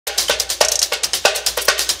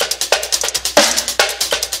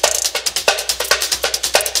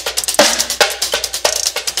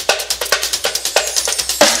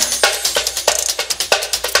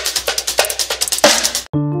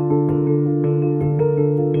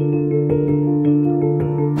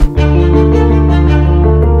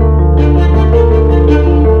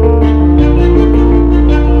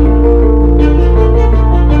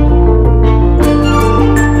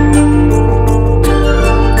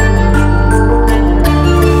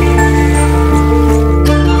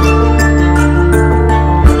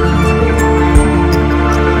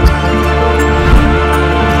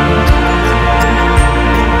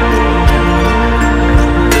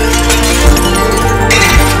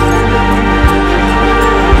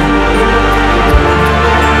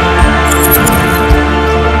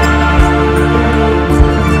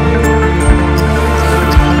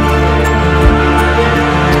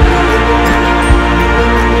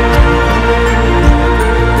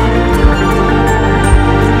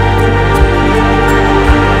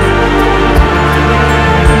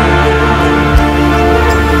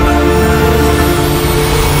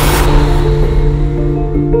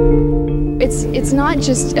it's not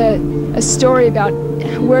just a story about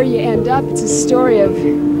where you end up, it's a story of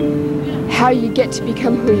how you get to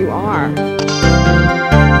become who you are.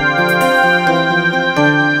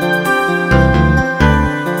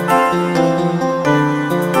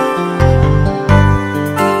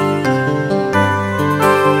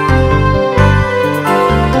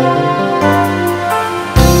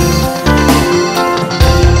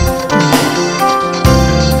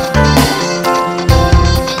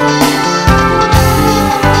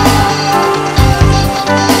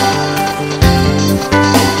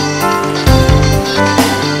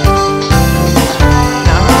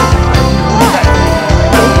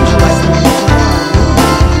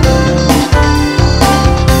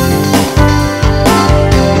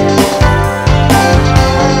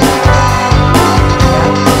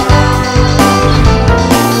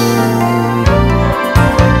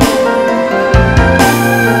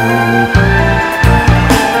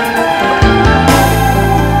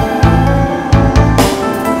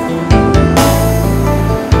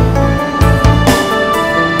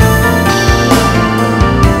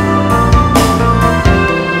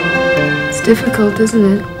 It's difficult, isn't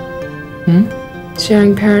it?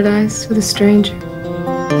 Sharing paradise with a stranger.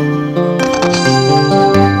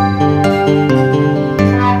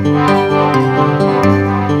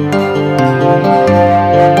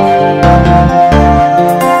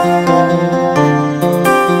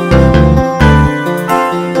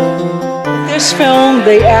 This film,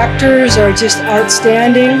 the actors are just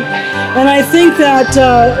outstanding, and I think that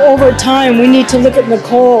over time we need to look at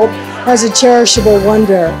Nicole as a cherishable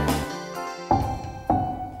wonder.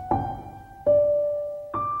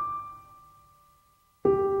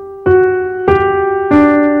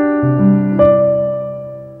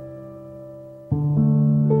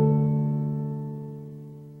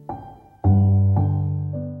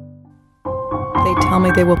 They tell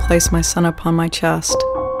me they will place my son upon my chest,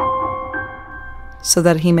 so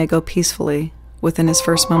that he may go peacefully within his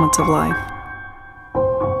first moments of life.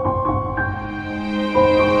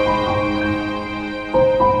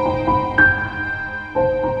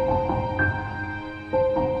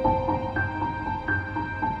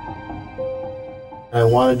 I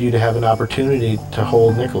wanted you to have an opportunity to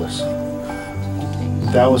hold Nicholas.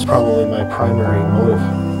 That was probably my primary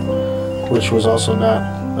motive, which was also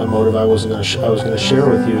not a motive I was going to share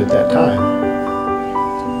with you at that time.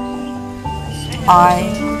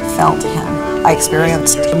 I felt him. I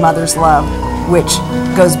experienced a mother's love, which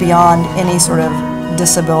goes beyond any sort of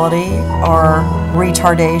disability or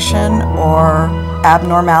retardation or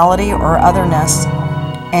abnormality or otherness,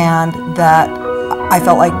 and that I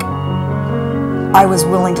felt like I was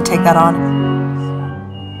willing to take that on.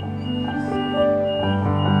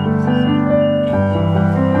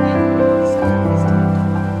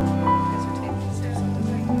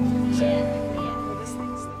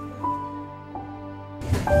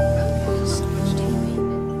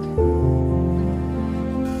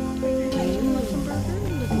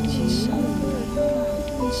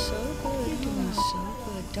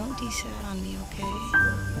 Don't decide on me, okay?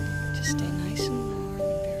 Just stay nice and warm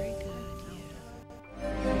and very good,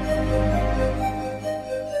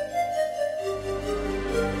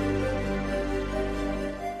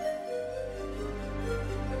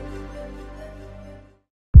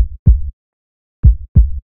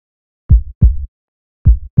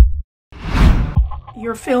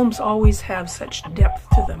 Your films always have such depth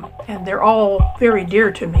to them, and they're all very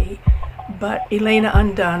dear to me, but Elena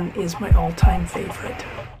Undone is my all-time favorite.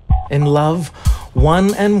 In love,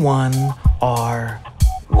 one and one are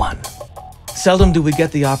one. Seldom do we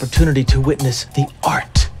get the opportunity to witness the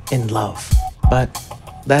art in love, but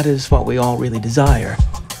that is what we all really desire.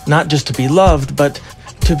 Not just to be loved, but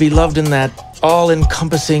to be loved in that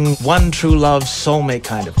all-encompassing, one true love, soulmate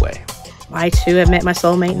kind of way. I too have met my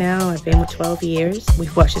soulmate now. I've been with 12 years.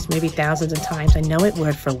 We've watched this movie thousands of times. I know it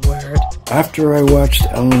word for word. After I watched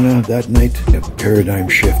Elena that night, a paradigm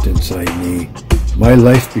shift inside me. My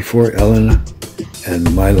life before Elena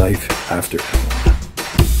and my life after Elena.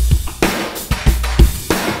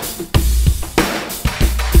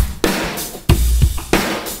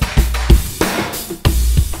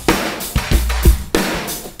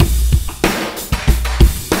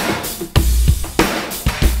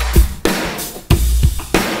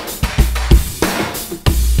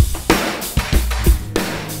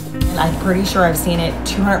 I'm pretty sure I've seen it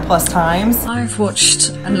 200 plus times. I've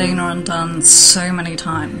watched Elena Undone so many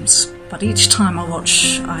times, but each time I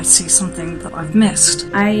watch, I see something that I've missed.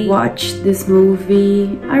 I watch this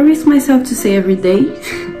movie, I risk myself to say every day.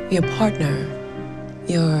 Your partner,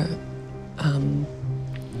 you're,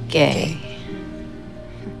 gay.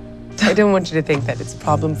 I don't want you to think that it's a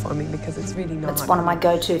problem for me, because it's really not. It's one of my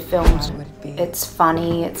go-to films. It's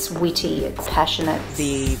funny, it's witty, it's passionate.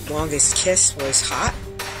 The longest kiss was hot.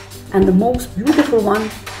 And the most beautiful one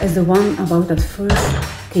is the one about that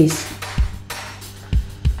first kiss.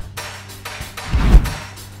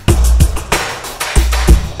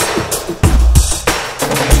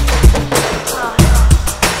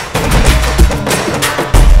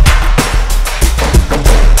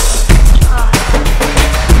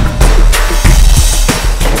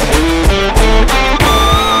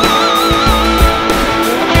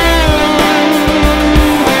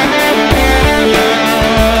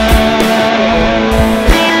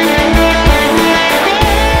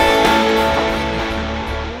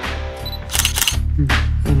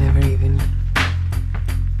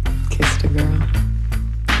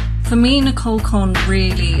 For me, Nicole Conn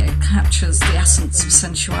really captures the essence of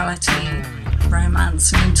sensuality,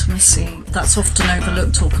 romance and intimacy that's often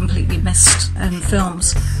overlooked or completely missed in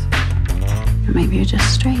films. Maybe you're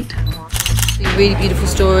just straight. A really beautiful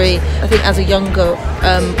story. I think as a younger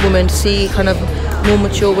woman, to see kind of more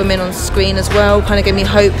mature women on screen as well kind of gave me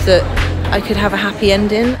hope that I could have a happy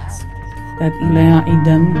ending. That Elena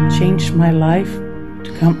Eden changed my life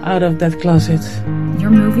to come out of that closet. Your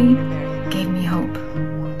movie gave me hope.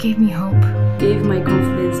 Gave me hope. Gave my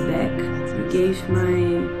confidence back. It gave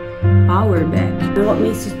my power back. And what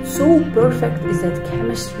makes it so perfect is that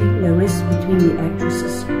chemistry there is between the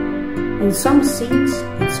actresses. In some scenes,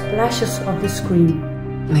 it splashes off the screen.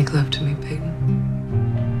 Make love to me, Peyton.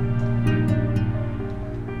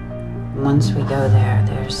 Once we go there,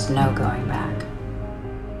 there's no going back.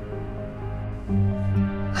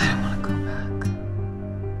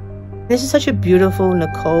 This is such a beautiful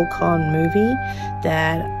Nicole Conn movie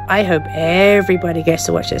that I hope everybody gets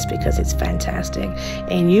to watch this, because it's fantastic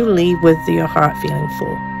and you leave with your heart feeling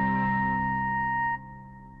full.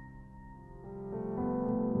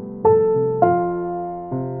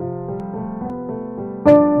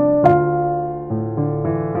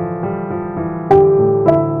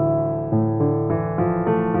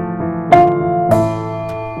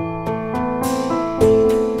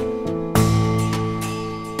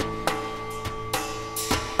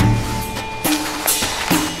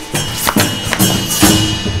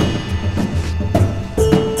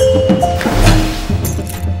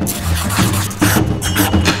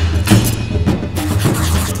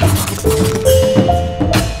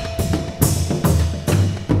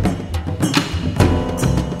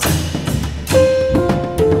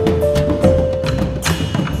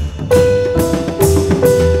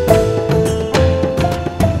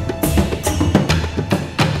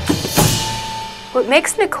 What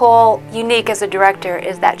makes Nicole unique as a director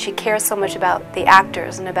is that she cares so much about the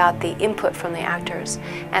actors and about the input from the actors,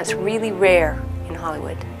 and it's really rare in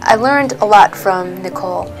Hollywood. I learned a lot from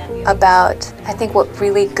Nicole about, I think, what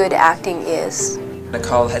really good acting is.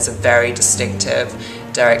 Nicole has a very distinctive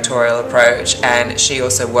directorial approach, and she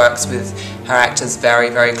also works with her actors very,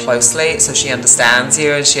 very closely, so she understands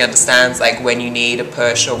you, and she understands like when you need a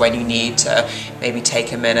push or when you need to maybe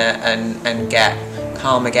take a minute and get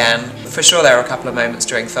calm again. For sure there were a couple of moments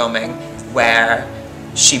during filming where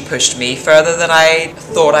she pushed me further than I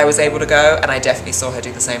thought I was able to go, and I definitely saw her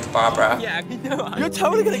do the same for Barbara. Yeah, no, you're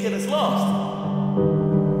totally gonna get us lost.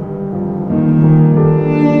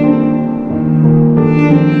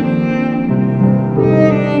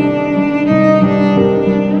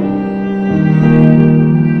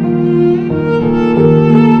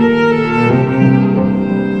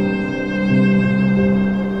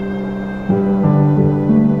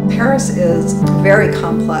 Paris is very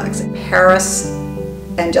complex. Paris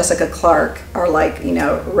and Jessica Clarke are like, you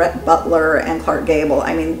know, Rhett Butler and Clark Gable.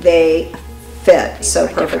 I mean, they fit so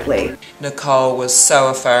perfectly. Nicole was so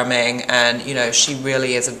affirming, and you know, she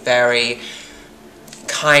really is a very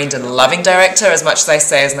kind and loving director. As much as I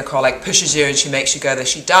say, as Nicole like pushes you and she makes you go there,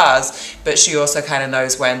 she does, but she also kind of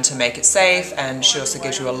knows when to make it safe, and she also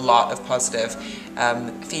gives you a lot of positive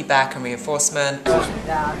feedback and reinforcement.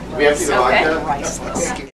 We have to see the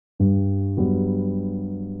vodka.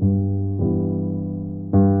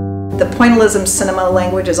 The pointillism cinema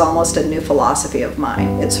language is almost a new philosophy of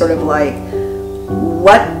mine. It's sort of like,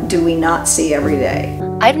 what do we not see every day?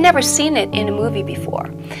 I've never seen it in a movie before.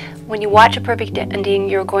 When you watch A Perfect Ending,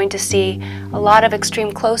 you're going to see a lot of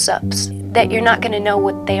extreme close-ups that you're not going to know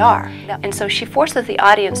what they are. And so she forces the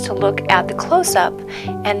audience to look at the close-up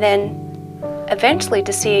and then eventually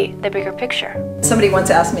to see the bigger picture. Somebody once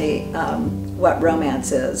asked me what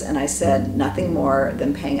romance is, and I said nothing more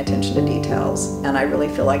than paying attention to details, and I really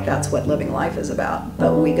feel like that's what living life is about,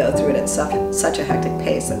 but we go through it at such a hectic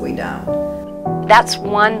pace that we don't. That's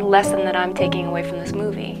one lesson that I'm taking away from this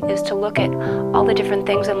movie, is to look at all the different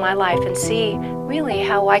things in my life and see really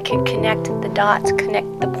how I can connect the dots,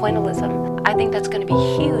 connect the pointillism. I think that's going to be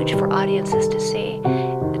huge for audiences to see,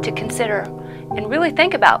 to consider, and really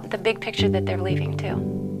think about the big picture that they're leaving too.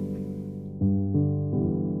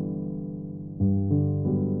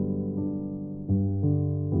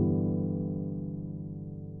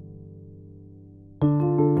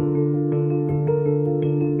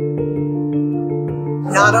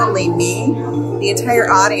 Not only me, the entire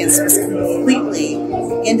audience was completely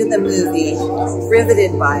into the movie,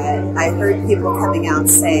 riveted by it. I heard people coming out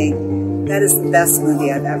saying, that is the best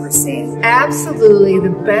movie I've ever seen. Absolutely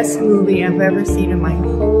the best movie I've ever seen in my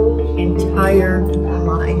whole entire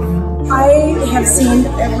life. I have seen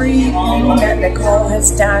everything that Nicole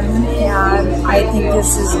has done, and I think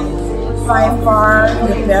this is by far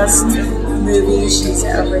the best movie she's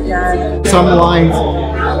ever done. Some lines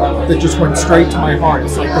that just went straight to my heart.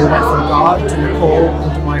 It's like they went from God to Nicole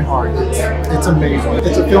and to my heart. It's amazing.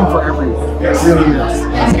 It's a film for everyone. It really is.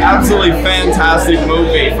 It's an absolutely fantastic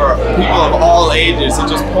movie for people of all ages. It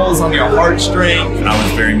just pulls on your heartstrings. I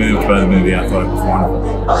was very moved by the movie. I thought it was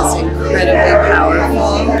wonderful. It was incredibly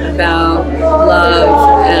powerful about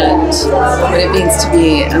love and what it means to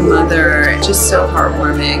be a mother. Just so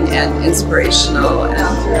heartwarming and inspirational,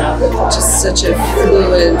 and just such a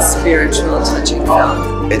fluid, spiritual, touching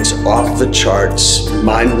film. It's off the charts,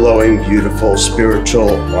 mind-blowing, beautiful,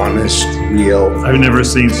 spiritual, honest, real. I've never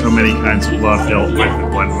seen so many kinds of love dealt with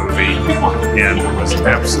in one movie, and was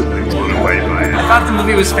absolutely blown away by it. I thought the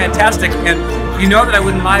movie was fantastic, and you know that I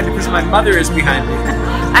wouldn't lie because my mother is behind me.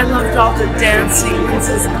 I loved all the dance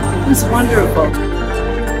sequences. It was wonderful.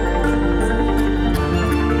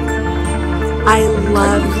 I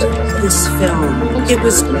loved this film. It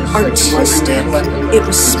was artistic, it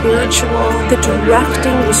was spiritual, the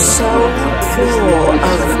directing was so full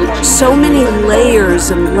of so many layers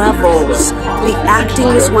and levels. The acting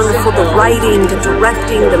was wonderful, the writing, the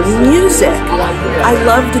directing, the music. I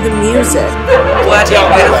loved the music. What a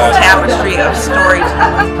beautiful tapestry of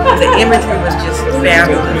storytelling. The imagery was just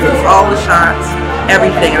fabulous. All the shots,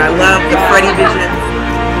 everything. And I love the Freddy vision.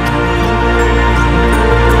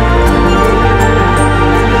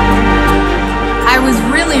 I was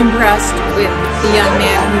really impressed with the young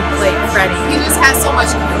man who played Freddy. He just has so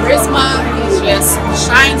much charisma. He just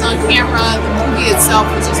shines on camera. The movie itself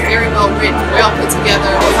was just very well written, well put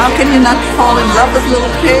together. How can you not fall in love with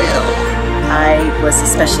little Kale? I was a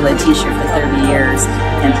special ed teacher for 30 years,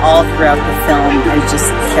 and all throughout the film I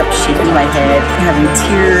just kept shaking my head, having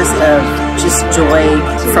tears of just joy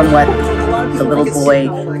from what the little boy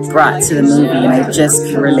brought to the movie, and I just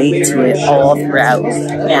can relate to it all throughout,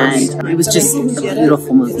 and it was just a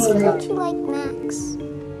beautiful movie.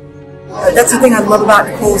 That's the thing I love about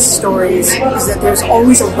Nicole's stories, is that there's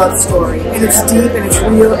always a love story, and it's deep and it's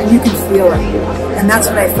real and you can feel it. And that's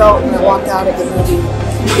what I felt when I walked out of the movie,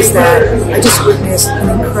 is that I just witnessed an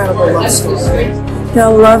incredible love story. The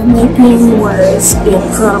lovemaking was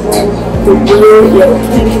incredible. The way it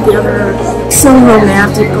came together so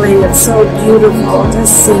romantically and so beautiful,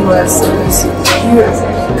 just seamless. It was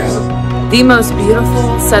beautiful. The most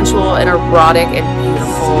beautiful, sensual, and erotic and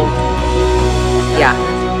beautiful. Yeah.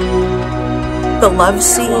 The love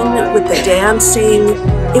scene with the dancing,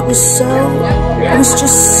 it was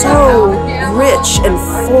just so rich and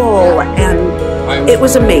full, and it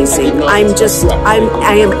was amazing. I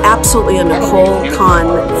am absolutely a Nicole Conn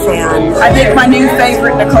fan. I think my new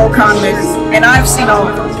favorite Nicole Conn movie, and I've seen all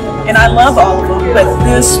of them, and I love all of them, but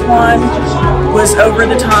this one was over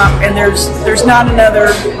the top, and there's not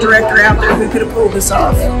another director out there who could have pulled this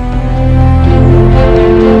off.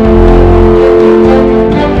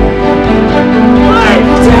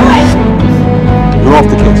 You're off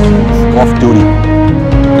the case. Off duty.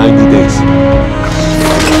 90 days.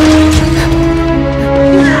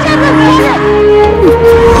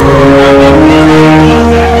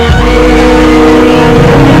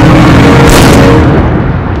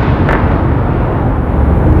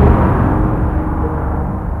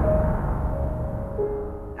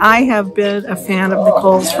 I have been a fan of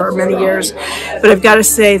Nicole's for many years, but I've got to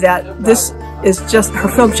say that this is just, her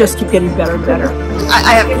films just keep getting better and better.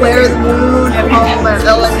 I have Claire the Moon at home, I have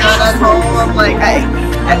Ellen Gunn at home. I'm like,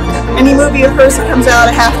 any movie of hers that comes out,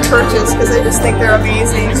 I have to purchase because I just think they're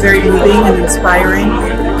amazing. It's very moving and inspiring.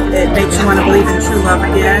 It makes you want to believe in true love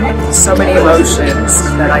again. So many emotions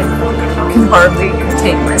that I can hardly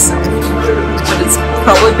contain myself. But it's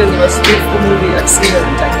probably been the most beautiful movie I've seen in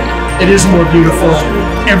a decade. It is more beautiful.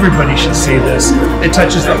 Everybody should see this. It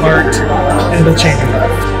touches the heart and it'll change your life.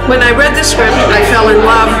 When I read the script, I fell in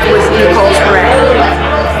love with Nicole's brand.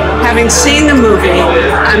 Having seen the movie,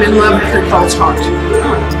 I'm in love with Nicole's heart.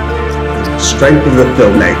 Strength of the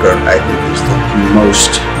filmmaker, I think, is the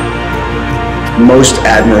most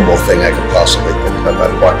admirable thing I could possibly think of.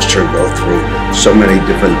 I've watched her go through so many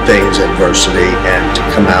different things, adversity, and to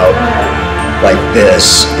come out like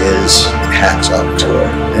this is hats up to her.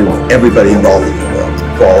 And everybody involved in the film.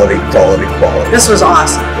 Quality, quality, quality. This was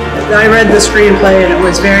awesome. I read the screenplay and it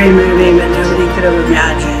was very moving, and nobody could have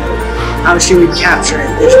imagined how she would capture it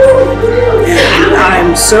visually. And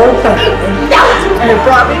I'm so proud. And it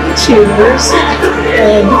brought me to tears.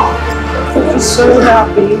 And I'm so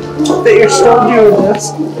happy that you're still doing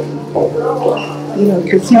this. You know,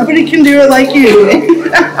 because nobody can do it like you.